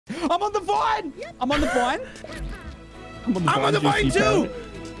I'm on the vine. I'm on the vine. I'm on the vine too.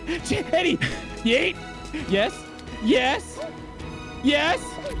 Eddie. Yeet. Yes. Yes. Yes.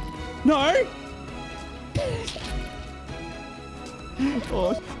 No.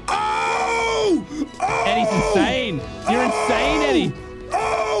 Oh. Oh! Eddie's insane. You're insane, Eddie.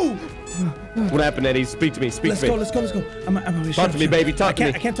 Oh! What happened, Eddie? Speak to me. Speak to me. Let's go. I'm Talk to me, baby. Talk to me.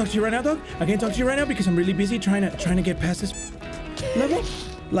 I can't talk to you right now, dog. I can't talk to you right now because I'm really busy trying to get past this level.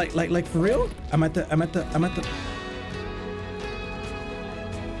 Like for real? I'm at the.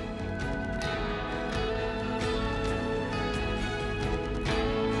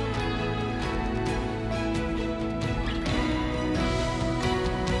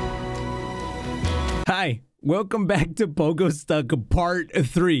 Hi, welcome back to Pogostuck Part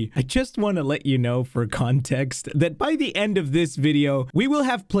 3. I just want to let you know for context that by the end of this video, we will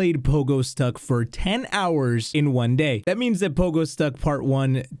have played Pogostuck for 10 hours in one day. That means that Pogostuck Part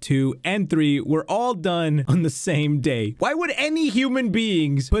 1, 2, and 3 were all done on the same day. Why would any human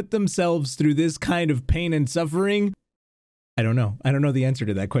beings put themselves through this kind of pain and suffering? I don't know. I don't know the answer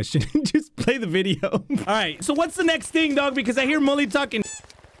to that question. Just play the video. All right, so what's the next thing, dog? Because I hear Mully talking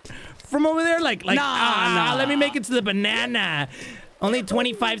from over there, nah, let me make it to the banana. Only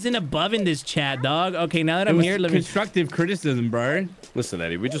 25s and above in this chat, dog. Okay, now that I'm here, let me... Constructive criticism, bro. Listen,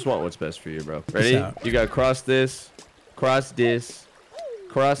 Eddie, we just want what's best for you, bro. Ready? You gotta cross this, cross this,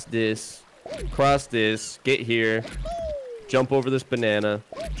 cross this, cross this, get here, jump over this banana,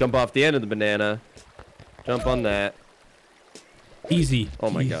 jump off the end of the banana, jump on that. Easy. Oh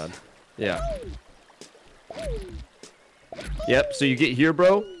my God. Yeah. Yep, so you get here,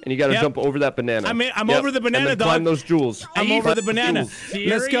 bro, and you gotta jump over that banana. I'm over the banana, and then dog. climb those jewels. I'm over the banana.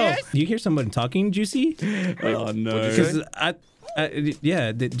 Let's go. Do you hear someone talking, Juicy? Oh no. Because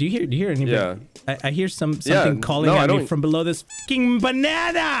yeah. Do you hear anybody? Yeah. I hear something calling at me from below this fucking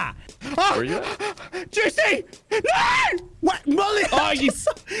banana. Where are you at? Juicy! No! What? Mully! Oh, you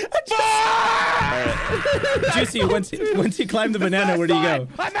so... Right. Juicy, once you climb the banana, where do you go?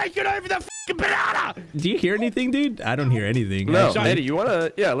 I make it over the fucking banana! Do you hear anything, dude? I don't hear anything. No, actually. Eddie, you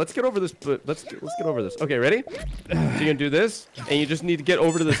wanna... Yeah, let's get over this. But let's get over this. Okay, ready? So you're gonna do this, and you just need to get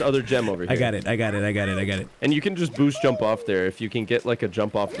over to this other gem over here. I got it. And you can just boost jump off there if you can get like a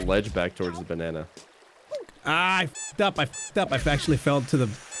jump off the ledge back towards the banana. Ah, I fucked up. I actually fell to the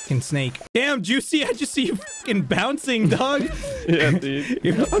fucking snake. Damn, Juicy, I just see you fucking bouncing, dog. Yeah, dude.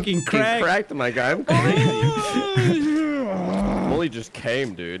 You're fucking cracked. You cracked, my guy. I'm crazy. Molly just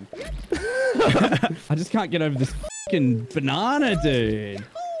came, dude. I just can't get over this fucking banana, dude.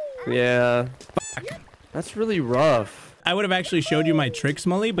 Yeah. That's really rough. I would have actually showed you my tricks,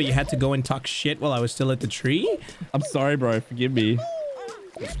 Mully, but you had to go and talk shit while I was still at the tree. I'm sorry, bro. Forgive me.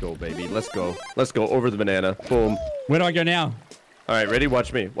 Let's go, baby. Let's go. Let's go over the banana. Boom. Where do I go now? All right, ready?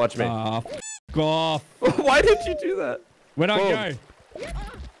 Watch me. Watch me. F off. Why did you do that? Where do I go?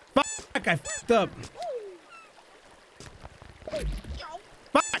 Fuck, I fucked up.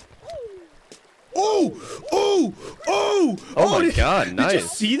 Fuck. Oh my God, nice. Did you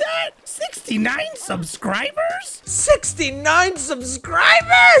see that? 69 subscribers? 69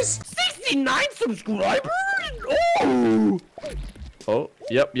 subscribers? 69 subscribers? Oh,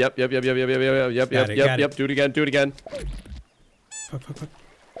 yep. Do it again. Fuck.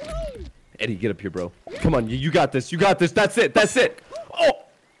 Eddie, get up here, bro. Come on, you got this. That's it. Oh!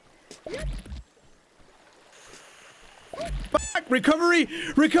 Fuck, recovery!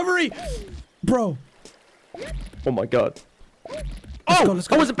 Bro. Oh my God. Let's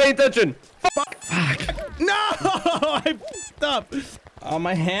go. I wasn't paying attention. Fuck. No! I fucked up. Oh,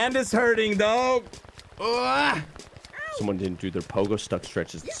 my hand is hurting, dog. Someone didn't do their Pogostuck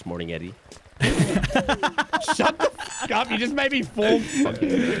stretches this morning, Eddie. Shut the fuck up. You just made me fall. Fucking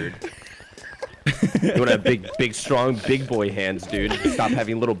nerd. You want to have big, strong, big boy hands, dude. Stop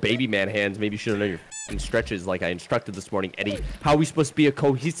having little baby man hands. Maybe you should know your fucking stretches like I instructed this morning, Eddie. How are we supposed to be a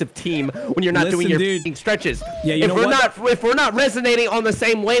cohesive team when you're not doing your fucking stretches? Yeah, you know what? If we're not resonating on the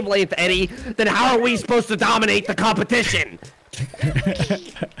same wavelength, Eddie, then how are we supposed to dominate the competition?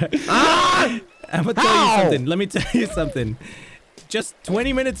 I'm gonna tell you something. Let me tell you something. Just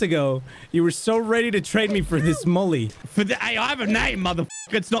 20 minutes ago, you were so ready to trade me for this Mully. Hey, I have a name, motherfucker.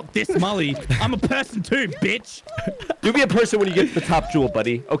 It's not this Mully. I'm a person too, bitch. You be a person when you get to the top jewel,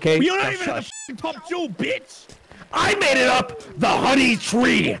 buddy. Okay? You're not even at the top jewel, bitch. I made it up the honey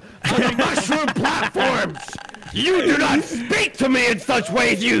tree on the mushroom platforms. You do not speak to me in such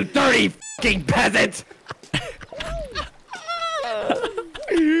ways, you dirty fucking peasant.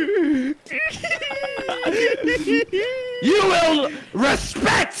 You will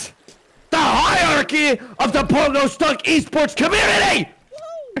respect the hierarchy of the Pogostuck esports community!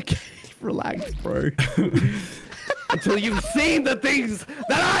 Okay, relax, bro. Until you've seen the things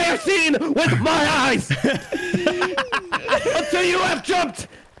that I have seen with my eyes. Until you have jumped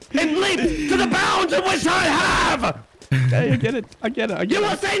and leaped to the bounds in which I have. Okay, I get it. I get it. I get You it.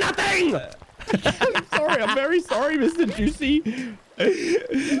 will say nothing. I'm sorry. I'm very sorry, Mr. Juicy.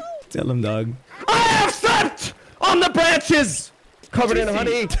 Tell him, dog. I have slept on the branches covered in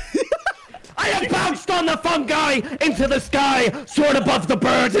honey. I have bounced on the fungi into the sky, soared above the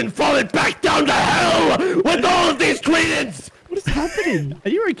birds, and fallen back down to hell with all of these credence. What is happening? Are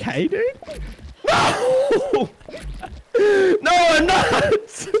you okay, dude? No! No, I'm not!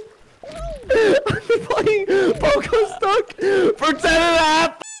 I've been playing Pogostuck for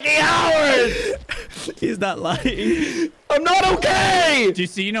 10.5 hours! He's not lying. I'm not okay!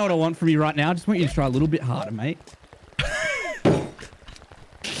 Juicy, you know what I want from you right now? I just want you to try a little bit harder, mate.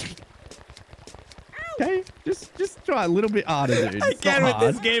 Okay, just try a little bit harder, dude. I can't with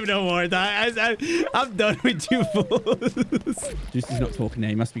this game no more. I'm done with you fools. Juicy's not talking now.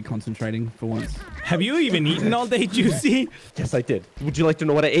 He must be concentrating for once. Have you even eaten all day, Juicy? Yes, I did. Would you like to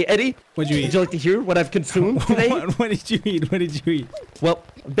know what I ate, Eddie? What'd you eat? Would you like to hear what I've consumed today? What did you eat? What did you eat? Well,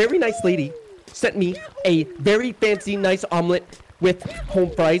 a very nice lady sent me a very fancy, nice omelet with home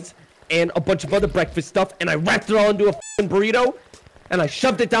fries and a bunch of other breakfast stuff, and I wrapped it all into a f***ing burrito, and I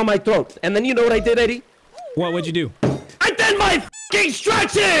shoved it down my throat. And then you know what I did, Eddie? What'd you do? I did my f***ing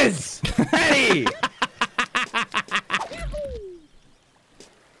stretches! Eddie!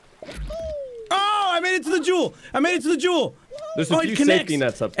 Oh, I made it to the jewel. I made it to the jewel. There's a few safety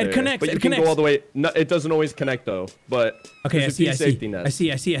nets up there. It connects. But you It can connects. go all the way. No, it doesn't always connect though. But Okay, I there's a see. few I safety see. nets.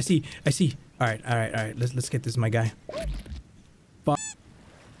 I see. All right. Let's get this, my guy.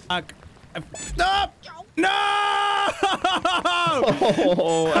 Fuck. Stop! No!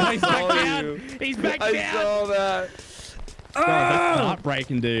 Oh, He's back down. He's back I down. saw that. God, that's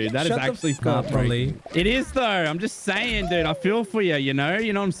heartbreaking, dude. That is Shut the actually fuck up, heartbreaking. It is though. I'm just saying, dude. I feel for you. You know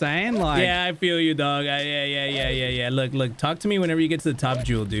what I'm saying? Like, Yeah, I feel you, dog. Yeah. Look. Talk to me whenever you get to the top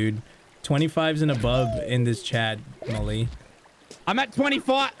jewel, dude. 25s and above in this chat, Molly. I'm at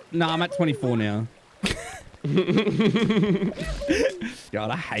 25. No, I'm at 24 now. God,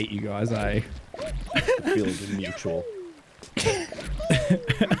 I hate you guys, eh? Feelings are mutual.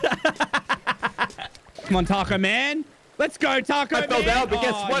 Come on, Taco Man. Let's go, Taco Man. I fell down, but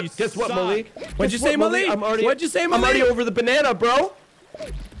guess Oh, what? you Guess what, suck. Malik? What'd you say, Malik? What'd you say, I'm Malik? already over the banana, bro.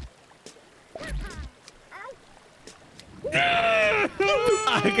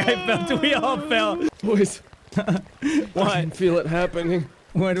 I felt. We all fell. Boys, I What? can feel it happening.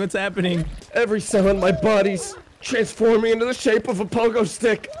 What's happening? Every cell in my body's transforming into the shape of a pogo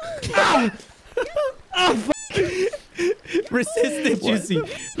stick. Ah! Ah, Resist it, Juicy.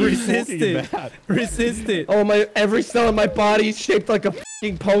 Resist it. Resist it. Oh my! Every cell in my body's shaped like a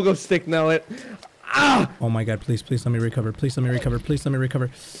fucking pogo stick now. Oh my god, please let me recover. Please let me recover.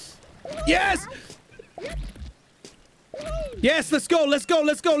 Yes! Yes, let's go.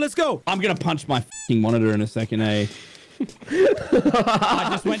 I'm gonna punch my fucking monitor in a second, eh? I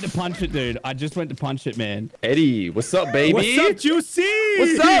just went to punch it, dude. I just went to punch it, man. Eddie, what's up, baby? What's up, Juicy?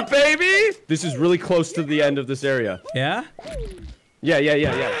 What's up, baby? This is really close to the end of this area. Yeah?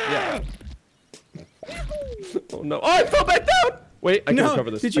 Yeah. Oh no! Oh, I fell back down. Wait, I can recover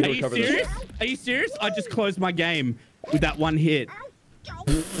this. Did you- I Are can you recover serious? Are you serious? I just closed my game with that one hit.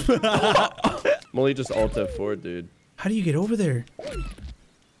 Molly just alt F4, dude. How do you get over there?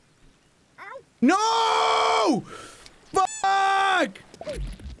 No! Fuck!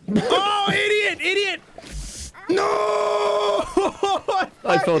 Oh, idiot! No!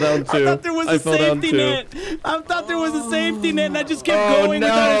 I fell down too. I thought there was a safety net. I thought there was a safety net, and I just kept going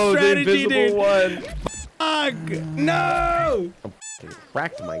without a strategy, the invisible dude. one. Fuck! No!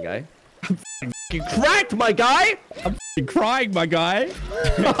 Cracked, my guy. You cracked, my guy. You're crying, my guy.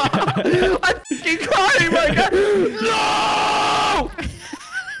 I'm fucking crying, my guy. No!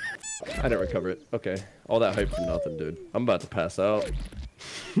 I didn't recover it. Okay, all that hype for nothing, dude. I'm about to pass out.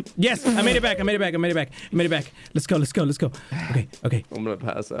 Yes, I made it back. Let's go. Okay. I'm gonna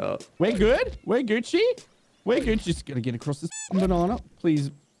pass out. We're good. We're Gucci. We're good. Just gonna get across this banana. Please,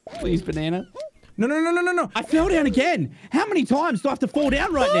 banana. No. I fell down again. How many times do I have to fall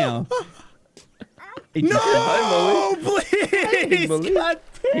down right now? No, Hi, please. Molly. God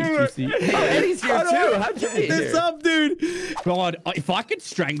damn it. Juicy. Oh, Eddie's here too. How'd you get This here? up, dude. God, if I could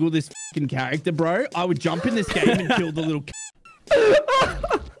strangle this fucking character, bro, I would jump in this game and kill the little.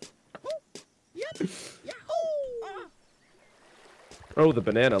 Oh, the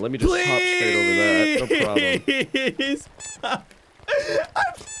banana. Let me just hop straight over that. No problem. Please.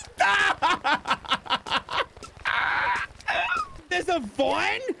 There's a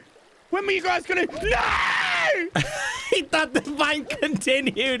vine? When were you guys gonna? No! He thought the vine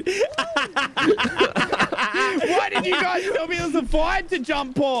continued. Why did you guys tell me there was a vine to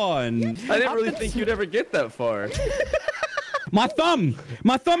jump on? I didn't really think you'd ever get that far. My thumb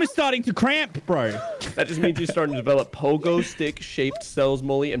is starting to cramp, bro. That just means you're starting to develop pogo stick shaped cells,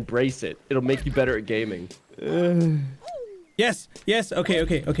 Molly. Embrace it. It'll make you better at gaming. Yes.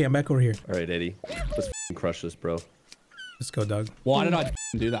 Okay. I'm back over here. All right, Eddie. Let's crush this, bro. Let's go, dog. Why did I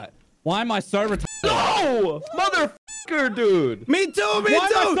do that? Why am I so retarded? No! Motherfucker, dude! Me too!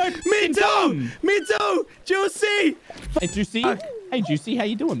 Juicy! Hey, Juicy. Hey, Juicy, how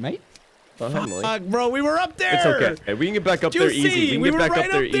you doing, mate? Molly. Bro, we were up there! It's okay. Hey, we can get back up there easy. We can get back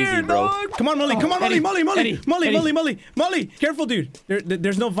up there easy, bro. Dog. Come on, Molly. Eddie, Molly. Careful, dude.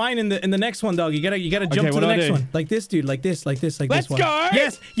 There's no vine in the next one, dog. You gotta jump to the next one. Like this, dude. Like this one. Let's go!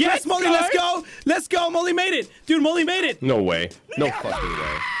 Yes, Molly, let's go. Molly made it. Dude, Molly made it. No way. No fucking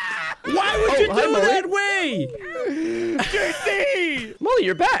way. Why would you do that way? Juicy! Molly,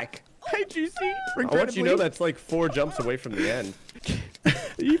 you're back. Hey, Juicy. I want you to know that's like 4 jumps away from the end.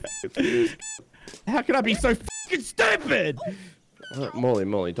 How can I be so fucking stupid?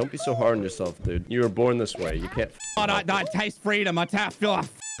 Molly, don't be so hard on yourself, dude. You were born this way. You can't. I taste freedom. I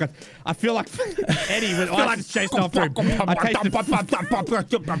feel like Eddie when I just chased off him. I tasted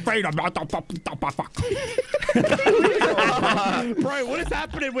Bro, what is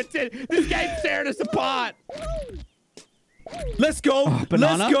happening with this? This game's tearing us apart. Let's go.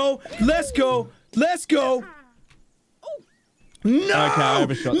 Let's go. No! Okay, I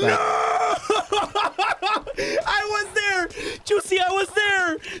overshot that. I was there! Juicy, I was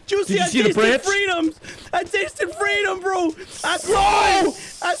there! Juicy, I tasted freedom! I tasted freedom, bro! I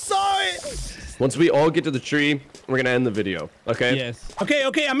saw it! Once we all get to the tree, we're gonna end the video, okay? Yes.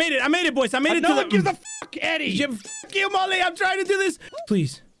 Okay, I made it, boys. I made it to the... No one gives a fuck, Eddie! Fuck you, Molly! I'm trying to do this!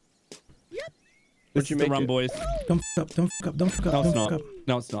 Please. What'd you make run, it? boys. Don't fuck up. No, it's not.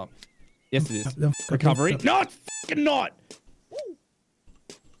 No, it's not. Yes, it is. Recovery. No, it's fucking not!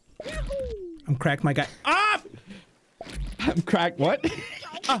 I'm cracked, my guy. Ah! I'm cracked. What?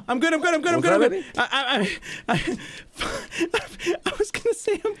 I'm good. I was gonna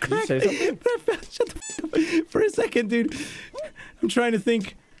say I'm cracked. Did you say something? But I felt, shut the fuck up for a second, dude. I'm trying to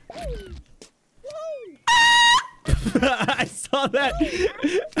think. I saw that.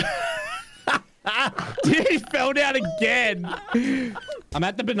 Dude, he fell down again. I'm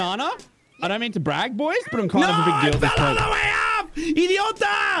at the banana. I don't mean to brag, boys, but I'm kind of a big deal at this point. No, way up!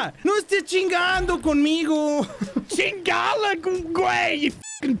 ¡Idiota! No estés chingando conmigo. Chingala, güey, you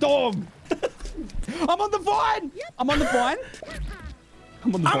fucking dog. I'm on the vine. I'm on the vine.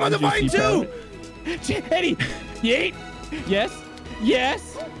 I'm on the vine too. Eddie, yeet. Yes.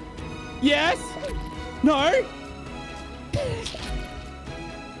 No.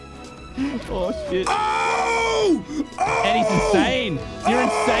 Oh, shit. Oh! Eddie's insane. You're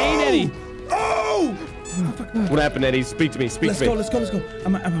insane, Eddie. Oh! What happened, Eddie? Speak to me. Let's go.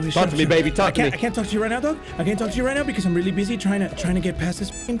 I'm talk to me, baby. Talk to me. I can't talk to you right now, dog. I can't talk to you right now because I'm really busy trying to get past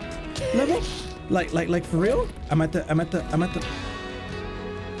this level. Like for real? I'm at the.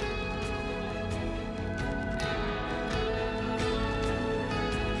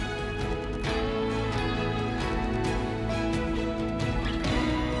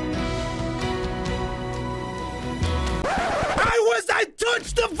 I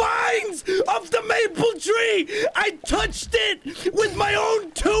touched the vines of the maple tree. I touched it with my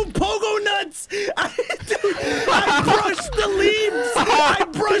own 2 pogo nuts. I brushed the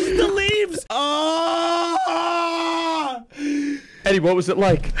leaves. Oh! Eddie, what was it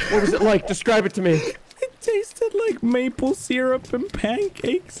like? Describe it to me. It tasted like maple syrup and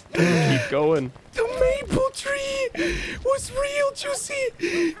pancakes. Keep going. The maple tree was real, Juicy.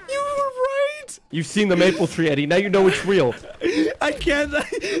 You were right. You've seen the maple tree, Eddie. Now you know it's real. I can't.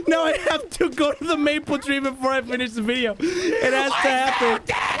 Now I have to go to the maple tree before I finish the video. It has to happen.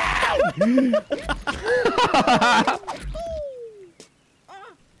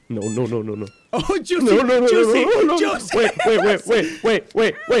 No. Oh, Juicy. No. Juicy.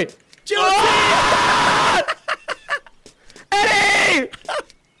 Wait. Juicy! Eddie!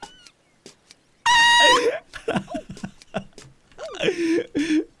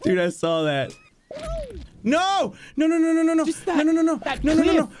 Dude, I saw that. No! Just that, No. no.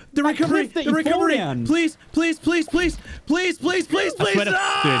 The recovery. Please. I swear to,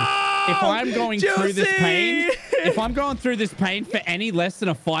 dude, if I'm going through this pain, for any less than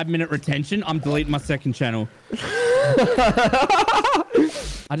a 5-minute retention, I'm deleting my second channel.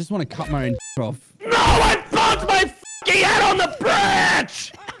 I just want to cut my own off. No, I bumped my fucking head on the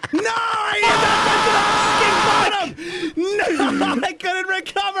branch! No, I hit the bottom! No, I couldn't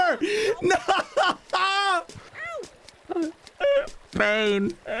recover. No.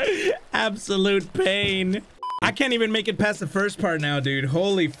 Pain. Absolute pain. I can't even make it past the first part now, dude.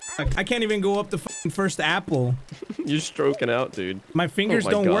 Holy fuck. I can't even go up the first apple. You're stroking out, dude. My fingers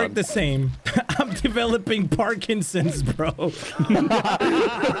don't work the same. I'm developing Parkinson's, bro. I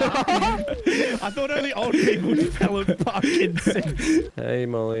thought only old people develop Parkinson's. Hey,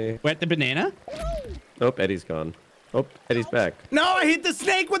 Molly. We're at the banana. Oh, Eddie's gone. Oh, Eddie's back. No, I hit the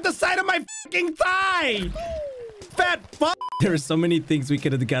snake with the side of my fucking thigh. Fat fuck. There are so many things we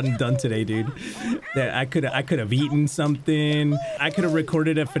could have gotten done today, dude. That I could have eaten something. I could have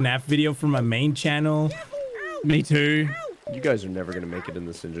recorded a FNAF video for my main channel. Me too. You guys are never gonna make it in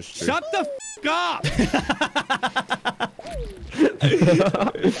this industry. Shut the up.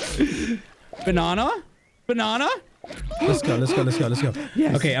 Banana? Banana? Let's go.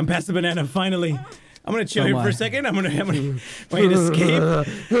 Yes. Okay, I'm past the banana finally. I'm gonna chill here for a second. I'm gonna wait to escape. I'm gonna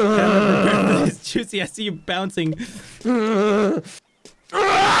prepare for this. Juicy, I see you bouncing. Jesus.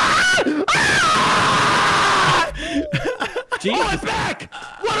 Oh, it's back!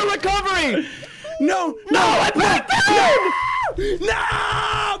 What a recovery! No, I'm back down!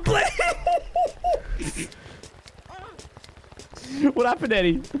 no, please. What happened,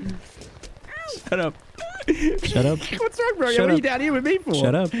 Eddie? Shut up. Shut up. What's wrong, bro? Shut What are you up. down here with me for?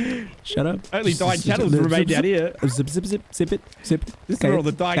 Shut up. Shut up. Only dying channels remain down here. Zip it. This is where all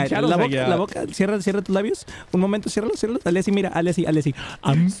the dying channels La hang out. boca. Cierra tus labios. Un momento, ciérralo. Dale así, mira. Dale así.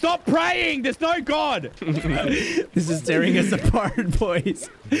 Stop praying! There's no God! This is tearing us apart, boys.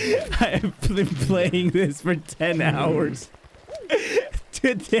 I have been playing this for 10 hours.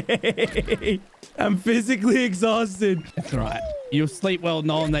 Today. I'm physically exhausted. That's right. You'll sleep well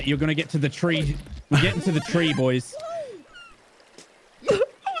knowing that you're going to get to the tree. We're getting to the tree, boys. I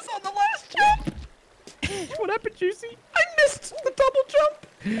was on the last jump. What happened, Juicy? I missed the double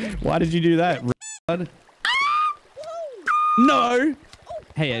jump. Why did you do that? No.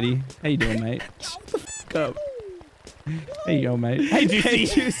 Hey, Eddie. How you doing, mate? Shut the fuck up. There you go, mate. Hey, Juicy. Hey,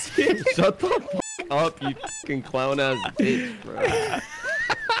 Juicy. Shut the fuck up, you fucking clown ass bitch, bro.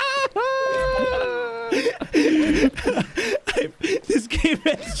 This game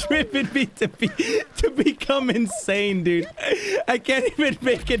has driven me to become insane, dude. I can't even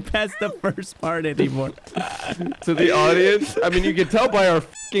make it past the first part anymore. To the audience, I mean, you can tell by our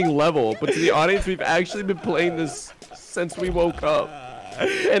fucking level, but to the audience, we've actually been playing this since we woke up.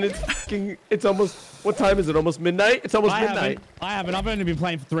 And it's almost, what time is it? Almost midnight? It's almost midnight. I haven't. I've only been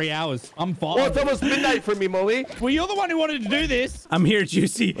playing for 3 hours. I'm fine. Well, it's almost midnight for me, Molly. Well, you're the one who wanted to do this. I'm here,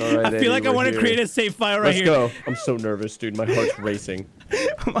 Juicy. All right, I feel Eddie, like I we're want to here. create a save file right here. Let's go. I'm so nervous, dude. My heart's racing.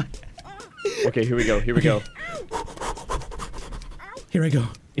 Okay, here we go. Here I go.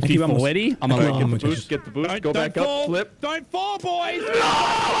 If you fall, Eddie, I'm All right, alone. get the boost. Go back fall. up. Flip. Don't fall, boys.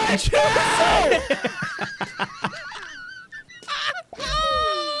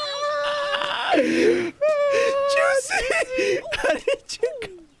 Juicy! How did you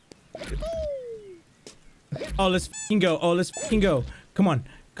go? Oh, let's fucking go. Come on.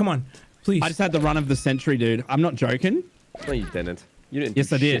 Please. I just had the run of the century, dude. I'm not joking. No, you didn't. You didn't. Yes,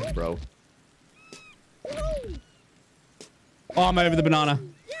 do I did. shit, bro. Oh, I'm over the banana.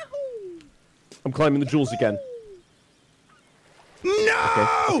 I'm climbing the jewels again.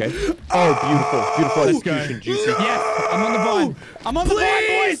 No! Okay. Oh, beautiful Let's go. execution, Juicy. Yes, I'm on the vine. I'm on the vine,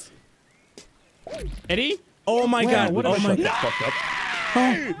 boys. Eddie? Oh my god. what Oh a my shot. god. Fuck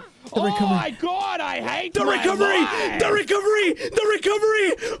up. Oh my god, I hate The my recovery! life. The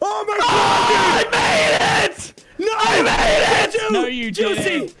recovery! Oh my I god, made it! dude! No! I made it! No, you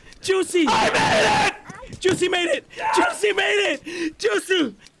didn't. Juicy! I made it! Juicy made it! Juicy made it!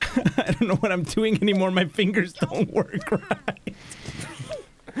 Juicy! I don't know what I'm doing anymore. My fingers don't work right.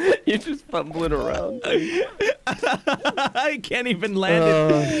 You're just fumbling around. I can't even land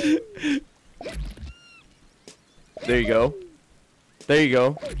it. There you go. There you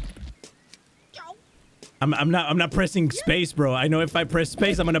go. I'm not pressing space, bro. I know if I press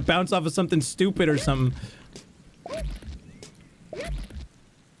space, I'm gonna bounce off of something stupid or something.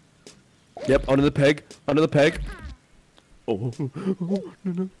 Yep, under the peg. Under the peg. Oh,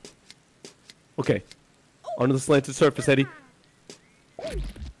 no. Okay. Onto the slanted surface, Eddie.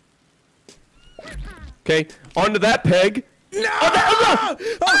 Okay, onto that peg. No!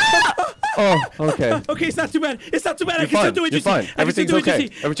 Oh, okay. Okay, it's not too bad. I can fine. still do it, You're Juicy. fine. I can still Everything's do it, okay.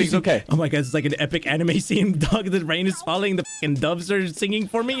 Juicy. Everything's Juicy. okay. Oh my god, it's like an epic anime scene. Dog, the rain is falling. The fucking doves are singing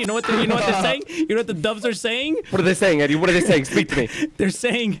for me. You know what they're saying? You know what the doves are saying? What are they saying, Eddie? What are they saying? Speak to me. They're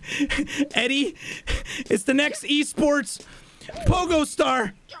saying, Eddie, it's the next esports Pogo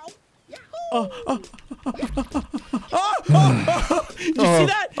star. You see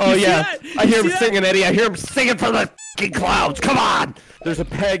that? Oh You see yeah. that? I You hear see him that? singing, Eddie. I hear him singing from the fucking clouds. Come on. There's a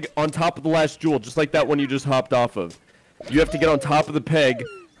peg on top of the last jewel, just like that one you just hopped off of. You have to get on top of the peg,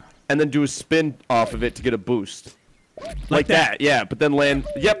 and then do a spin off of it to get a boost. Like that, yeah. But then land.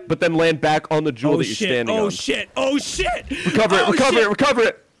 Yep. But then land back on the jewel that you're standing on. Oh shit! Oh shit! Recover it! Oh, Recover shit. it! Recover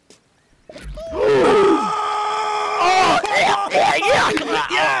it!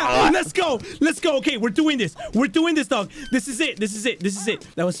 Yeah! Let's go! Let's go! Okay, we're doing this. We're doing this, dog. This is it. This is it. This is it.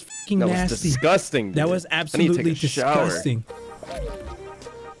 That was fucking That was nasty. disgusting. That dude. was I need to absolutely take a shower. disgusting.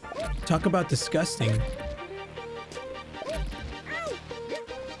 Talk about disgusting.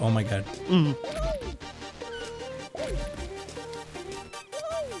 Oh my god.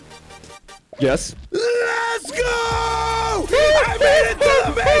 Yes. Let's go! I made it to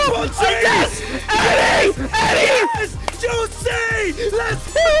the maple tree! Yes! Eddie! Eddie! Yes! Juicy! Let's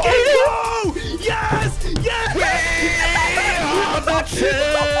fucking go! Yes! Yes! We are the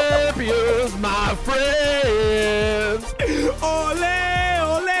champions, my friends! Ole!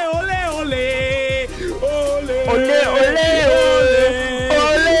 Ole! Ole! Ole! Ole! Ole, ole, ole!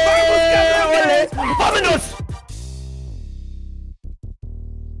 Ole! Vámonos!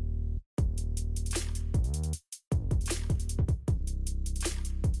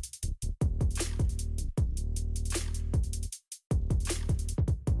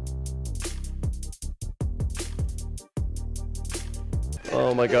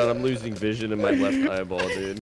 Oh my god, I'm losing vision in my left eyeball, dude.